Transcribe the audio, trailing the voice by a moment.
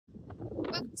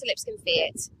welcome to Lipscomb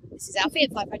Fiat. This is our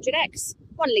Fiat 500X,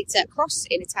 1 litre cross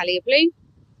in Italia blue.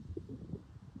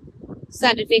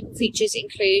 Standard vehicle features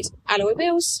include alloy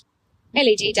wheels,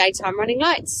 LED daytime running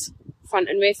lights, front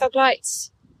and rear fog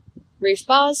lights, roof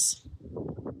bars,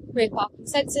 rear parking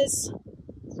sensors,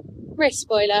 rear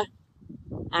spoiler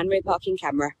and rear parking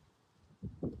camera.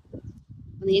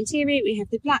 On the interior we have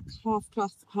the black half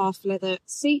cloth, half leather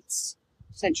seats,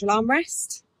 central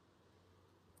armrest,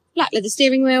 black leather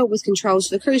steering wheel with controls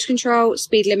for the cruise control,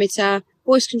 speed limiter,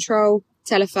 voice control,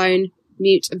 telephone,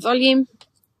 mute and volume,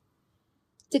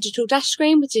 digital dash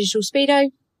screen with digital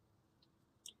speedo,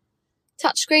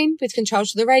 touchscreen with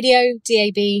controls for the radio,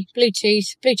 DAB,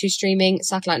 Bluetooth, Bluetooth streaming,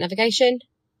 satellite navigation,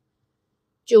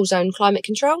 dual zone climate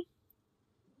control,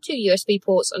 2 USB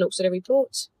ports and auxiliary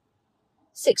ports,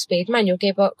 6-speed manual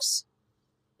gearbox,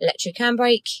 electric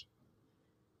handbrake,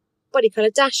 body colour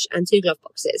dash and 2 glove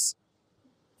boxes.